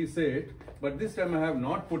specifically say it, but this time I have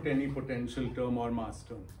not put any potential term or mass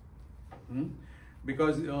term.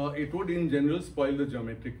 Because it would in general spoil the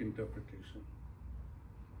geometric interpretation.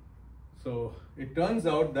 So it turns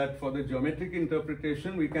out that for the geometric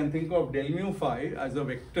interpretation, we can think of del mu phi as a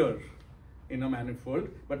vector in a manifold,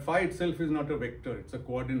 but phi itself is not a vector, it's a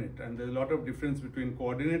coordinate, and there's a lot of difference between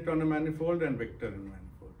coordinate on a manifold and vector in a manifold.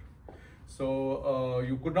 So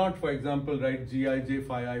you could not, for example, write Gij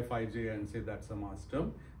phi I phi j and say that's a mass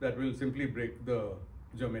term. That will simply break the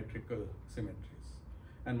geometrical symmetries.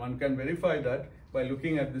 And one can verify that by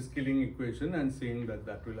looking at this Killing equation and seeing that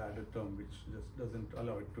that will add a term which just doesn't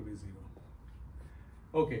allow it to be 0.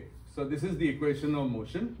 Okay, so this is the equation of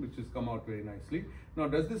motion, which has come out very nicely. Now,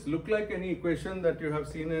 does this look like any equation that you have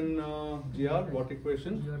seen in GR? What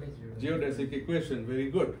equation? Geodesic equation. Very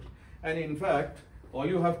good. And in fact, all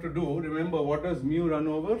you have to do, remember, what does mu run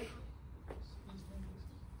over?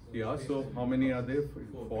 Yeah, so how many are there?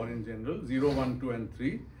 4 in general, 0, 1, 2 and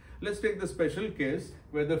 3. Let's take the special case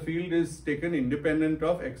where the field is taken independent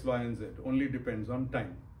of x, y and z, only depends on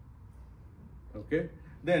time. Okay,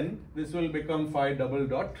 then this will become phi double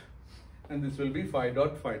dot and this will be phi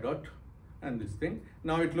dot and this thing.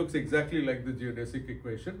 Now it looks exactly like the geodesic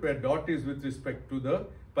equation where dot is with respect to the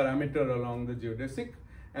parameter along the geodesic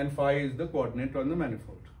and phi is the coordinate on the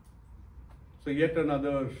manifold. So yet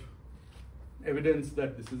another evidence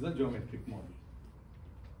that this is a geometric model.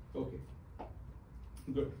 Okay,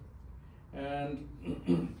 good. And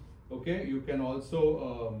okay, you can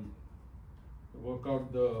also work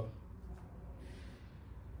out the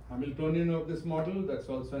Hamiltonian of this model. That's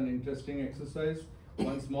also an interesting exercise.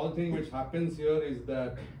 One small thing which happens here is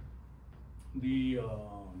that the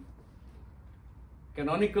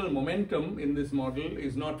canonical momentum in this model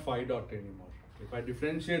is not phi dot anymore. If I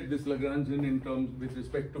differentiate this Lagrangian in terms with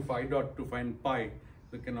respect to phi dot to find pi,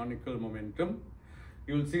 the canonical momentum,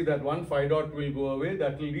 you will see that one phi dot will go away,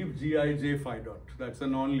 that will leave gij phi dot. That's a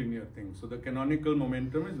nonlinear thing. So the canonical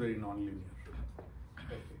momentum is very nonlinear.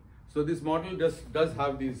 Okay. So this model just does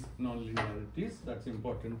have these nonlinearities. That's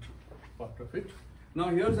important part of it. Now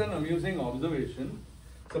here's an amusing observation.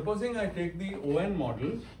 Supposing I take the ON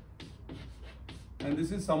model, and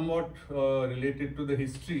this is somewhat related to the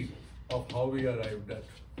history of how we arrived at,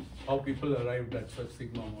 how people arrived at such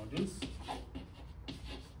sigma models.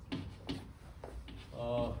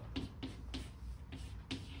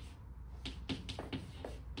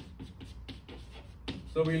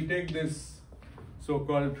 So we'll take this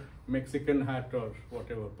so-called Mexican hat or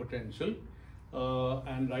whatever potential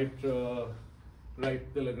and write the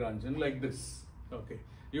Lagrangian like this. Okay.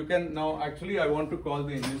 You can now actually I want to call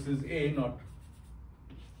the indices A, not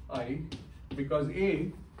I, because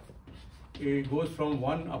A goes from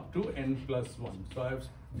 1 up to n plus 1. So I have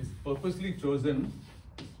purposely chosen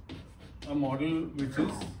a model which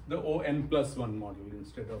is the ON plus 1 model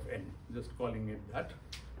instead of n, just calling it that.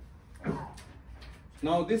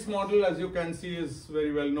 Now this model, as you can see, is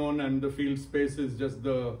very well known, and the field space is just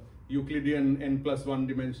the Euclidean n plus 1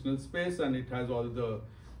 dimensional space, and it has all the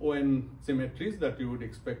ON symmetries that you would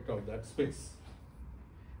expect of that space.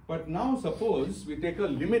 But now suppose we take a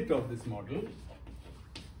limit of this model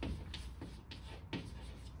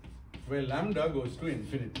where lambda goes to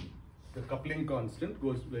infinity. The coupling constant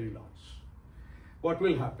goes very large. What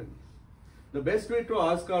will happen? The best way to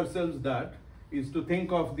ask ourselves that is to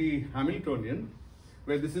think of the Hamiltonian,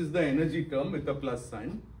 where this is the energy term with a plus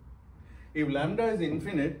sign. If lambda is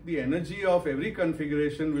infinite, the energy of every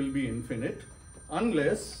configuration will be infinite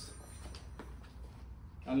unless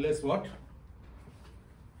what?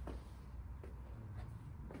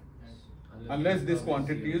 Unless this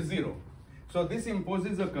quantity is 0. So this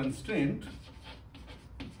imposes a constraint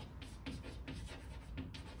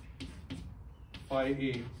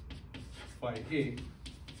phi A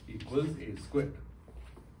equals A squared.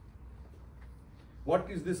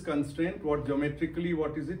 What is this constraint? What geometrically,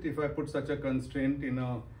 what is it if I put such a constraint in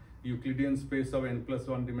a Euclidean space of n plus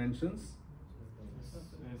 1 dimensions?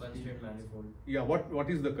 Constraint manifold. Yeah, what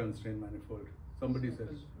is the constraint manifold? Somebody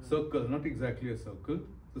says circle, not exactly a circle,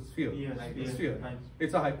 it's a sphere. Yes, A yes, sphere. right.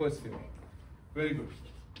 It's a hypersphere. Very good.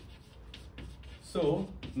 So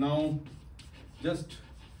now just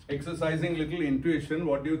exercising little intuition,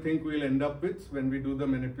 what do you think we'll end up with when we do the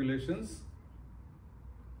manipulations?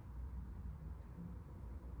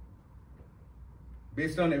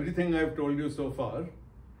 Based on everything I've told you so far,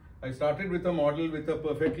 I started with a model with a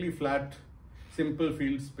perfectly flat, simple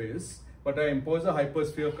field space, but I impose a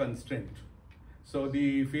hypersphere constraint. So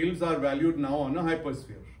the fields are valued now on a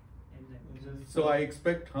hypersphere. So I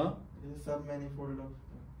expect, It's a sub-manifold of...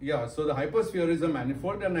 Yeah, so the hypersphere is a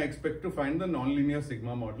manifold and I expect to find the nonlinear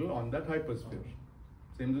sigma model on that hypersphere.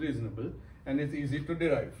 Seems reasonable and it's easy to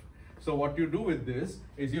derive. So what you do with this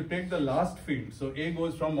is you take the last field. So A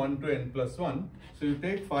goes from 1 to n plus 1. So you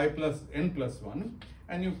take phi plus n plus 1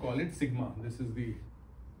 and you call it sigma. This is the,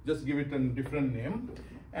 just give it a different name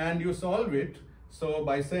and you solve it. So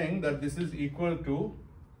by saying that this is equal to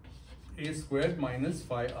A squared minus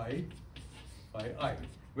phi I,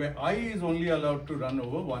 where I is only allowed to run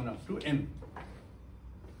over 1 up to n.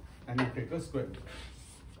 And you take a square root.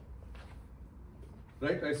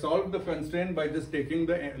 Right, I solved the constraint by just taking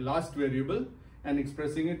the last variable and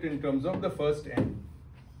expressing it in terms of the first n,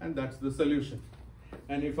 and that's the solution.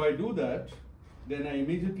 And if I do that, then I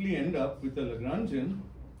immediately end up with a Lagrangian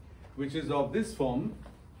which is of this form,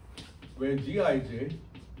 where Gij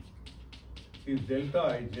is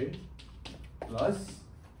delta Ij plus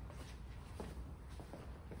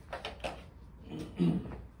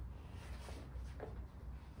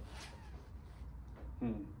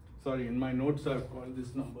sorry, in my notes I've called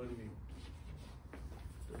this number V.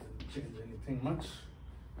 Doesn't change anything much.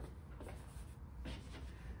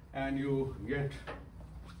 And you get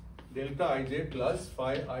delta Ij plus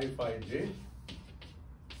phi I phi j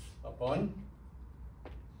upon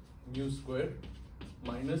mu square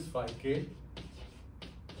minus phi k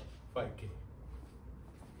phi k.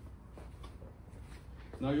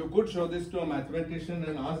 Now you could show this to a mathematician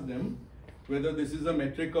and ask them whether this is a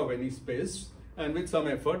metric of any space, and with some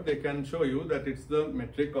effort they can show you that it's the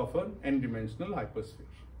metric of an n-dimensional hypersphere.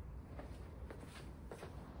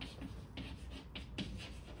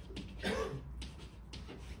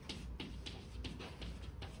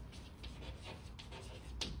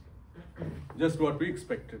 Just what we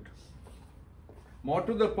expected. More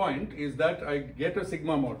to the point is that I get a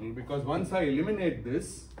sigma model, because once I eliminate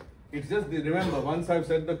this, it's just, remember, once I've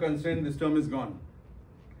set the constraint, this term is gone.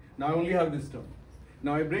 Now I only have this term.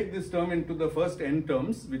 Now I break this term into the first n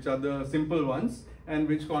terms, which are the simple ones and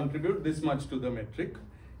which contribute this much to the metric,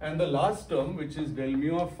 and the last term, which is del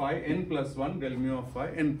mu of phi n plus 1, del mu of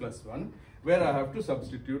phi n plus 1, where I have to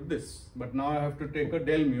substitute this. But now I have to take a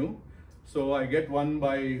del mu. So I get 1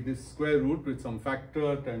 by this square root with some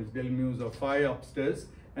factor times del mu's of phi upstairs,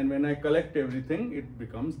 and when I collect everything, it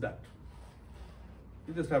becomes that.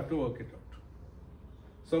 You just have to work it out.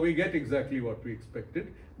 So we get exactly what we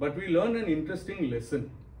expected, but we learn an interesting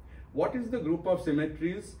lesson. What is the group of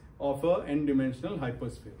symmetries of a n-dimensional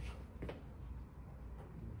hypersphere?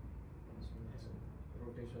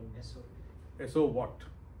 Rotation. SO what?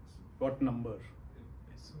 What number?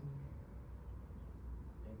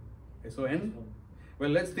 SON? Well,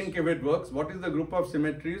 let's think if it works. What is the group of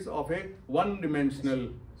symmetries of a one-dimensional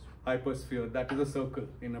hypersphere, that is a circle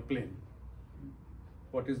in a plane?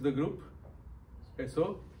 What is the group?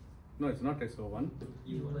 SO? No, it's not SO1.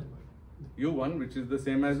 U1, which is the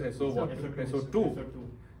same as SO what? SO2.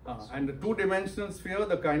 And the two-dimensional sphere,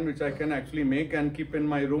 the kind which I can actually make and keep in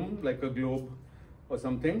my room, like a globe or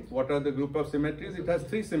something. What are the group of symmetries? It has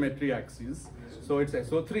 3 symmetry axes, so it's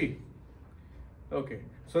SO3. Okay,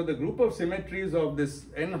 so the group of symmetries of this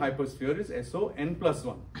n hypersphere is SOn plus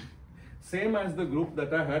 1. Same as the group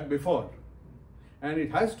that I had before. And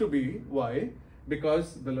it has to be, why?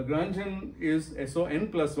 Because the Lagrangian is SOn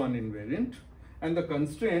plus 1 invariant, and the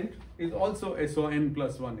constraint is also SOn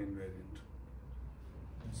plus 1 invariant.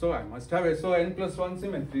 So I must have SOn plus 1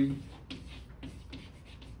 symmetry.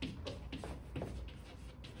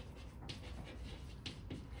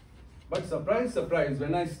 But surprise, surprise,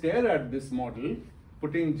 when I stare at this model,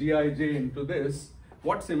 putting Gij into this,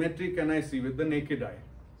 what symmetry can I see with the naked eye?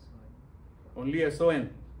 Only SON.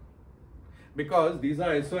 Because these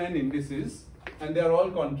are SON indices and they are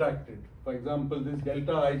all contracted. For example, this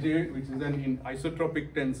delta Ij, which is an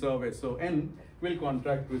isotropic tensor of SON, will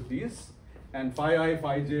contract with these, and phi I,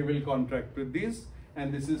 phi j will contract with these,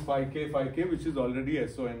 and this is phi k, which is already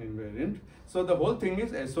SON invariant. So the whole thing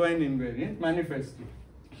is SON invariant manifestly.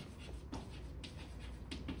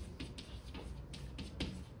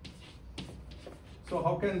 So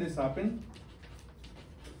how can this happen?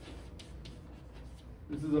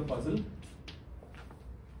 This is a puzzle.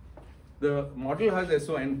 The model has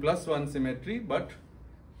SON plus 1 symmetry, but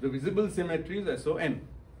the visible symmetry is SON,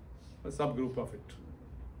 a subgroup of it.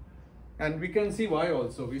 And we can see why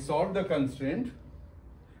also. We solved the constraint.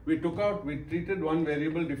 We treated one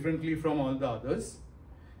variable differently from all the others,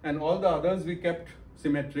 and all the others we kept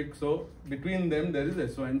symmetric. So between them there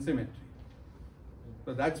is SON symmetry.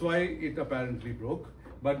 So that's why it apparently broke.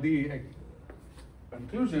 But the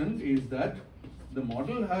conclusion is that the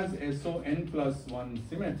model has SON plus 1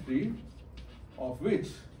 symmetry, of which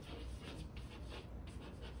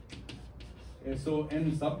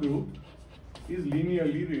SON subgroup is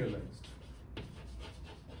linearly realized.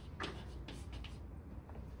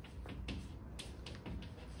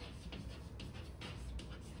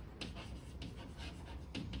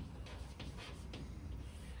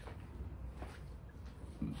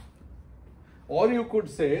 Or you could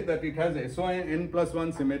say that it has SON plus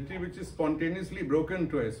 1 symmetry, which is spontaneously broken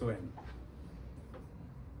to SON.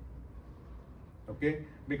 Okay,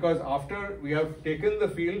 because after we have taken the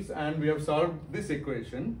fields and we have solved this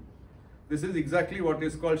equation, this is exactly what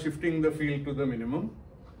is called shifting the field to the minimum.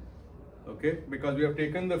 Okay, because we have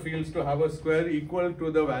taken the fields to have a square equal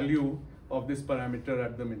to the value of this parameter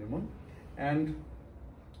at the minimum, and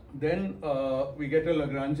then we get a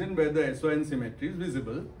Lagrangian where the SON symmetry is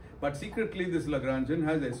visible, but secretly this Lagrangian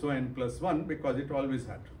has SON plus 1 because it always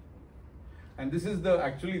had. And this is the,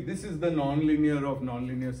 actually this is the nonlinear of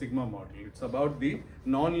nonlinear sigma model. It's about the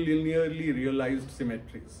non-linearly realized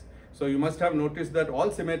symmetries. So you must have noticed that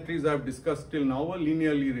all symmetries I've discussed till now are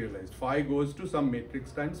linearly realized. Phi goes to some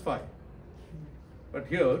matrix times phi. But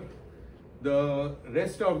here, the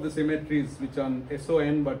rest of the symmetries which are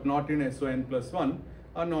SON but not in SON plus 1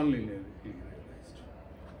 are non-linearly realized.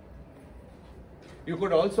 You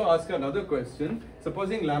could also ask another question.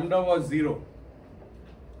 Supposing lambda was 0.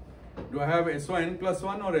 Do I have SON plus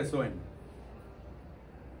 1 or SON?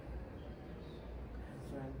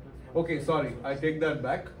 Okay, sorry, I take that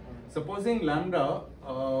back. Supposing lambda,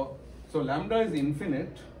 so lambda is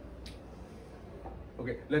infinite.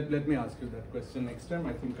 Okay, let me ask you that question next time.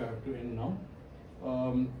 I think I have to end now.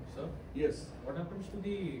 Sir? Yes. What happens to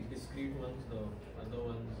the discrete ones, the other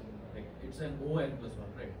ones? Like it's an ON plus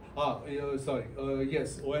 1, right? Sorry.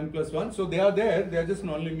 Yes, ON plus 1. So they are there, they are just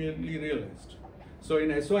non-linearly realized. So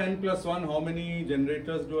in SON plus 1, how many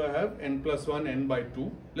generators do I have? N plus 1, n by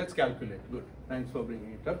 2. Let's calculate. Good. Thanks for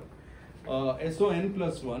bringing it up. SON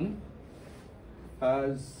plus 1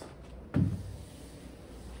 has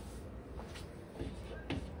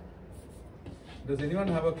does anyone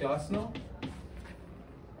have a class now?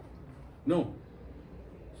 No.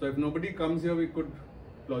 So if nobody comes here, we could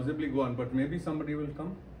plausibly go on, but maybe somebody will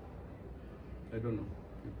come. I don't know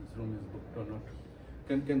if this room is booked or not.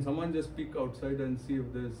 Can someone just peek outside and see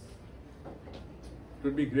if there's... It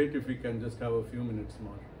would be great if we can just have a few minutes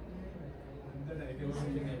more.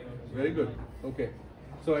 Very good. Okay.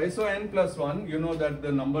 So SON plus 1, you know that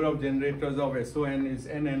the number of generators of SON is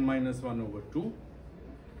n minus 1 over 2.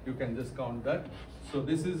 You can just count that. So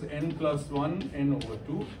this is n plus 1, n over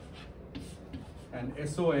 2. And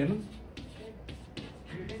SON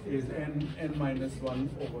is n minus 1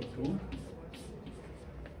 over 2.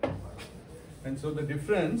 And so the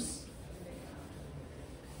difference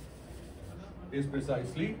is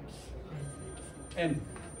precisely n.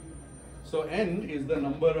 So n is the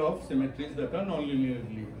number of symmetries that are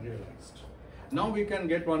non-linearly realized. Now we can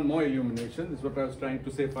get one more illumination. This is what I was trying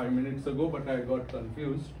to say 5 minutes ago, but I got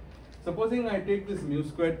confused. Supposing I take this mu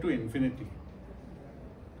squared to infinity.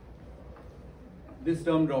 This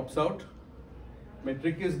term drops out.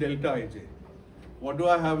 Metric is delta ij. What do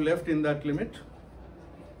I have left in that limit?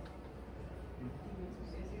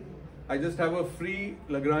 I just have a free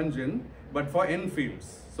Lagrangian, but for n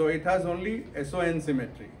fields. So it has only SON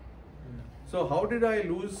symmetry. So how did I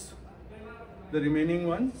lose the remaining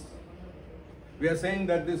ones? We are saying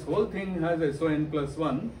that this whole thing has SON plus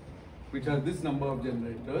 1, which has this number of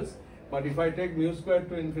generators. But if I take mu squared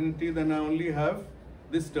to infinity, then I only have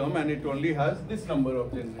this term and it only has this number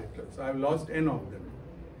of generators. I have lost n of them.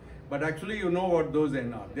 But actually you know what those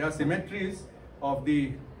n are. They are symmetries of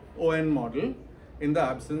the ON model in the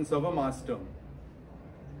absence of a mass term.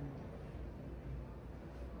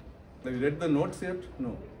 Have you read the notes yet?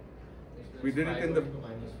 No. We did it in the...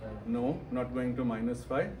 No, not going to minus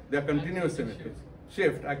phi. They are continuous symmetries.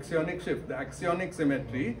 Shift, axionic shift. The axionic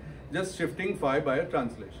symmetry, just shifting phi by a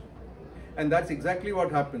translation. And that's exactly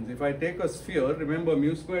what happens. If I take a sphere, remember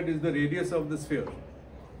mu squared is the radius of the sphere.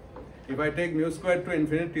 If I take mu squared to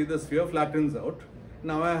infinity, the sphere flattens out.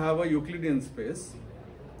 Now I have a Euclidean space.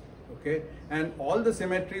 Okay, and all the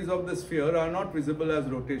symmetries of the sphere are not visible as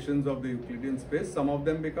rotations of the Euclidean space. Some of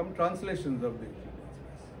them become translations of the Euclidean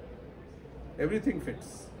space. Everything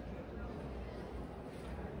fits.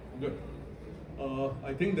 Good.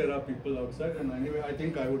 I think there are people outside, and anyway, I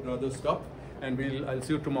think I would rather stop, and I'll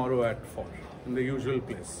see you tomorrow at 4 in the usual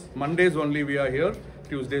place. Mondays only we are here.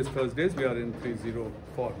 Tuesdays, Thursdays we are in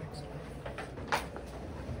 304 next.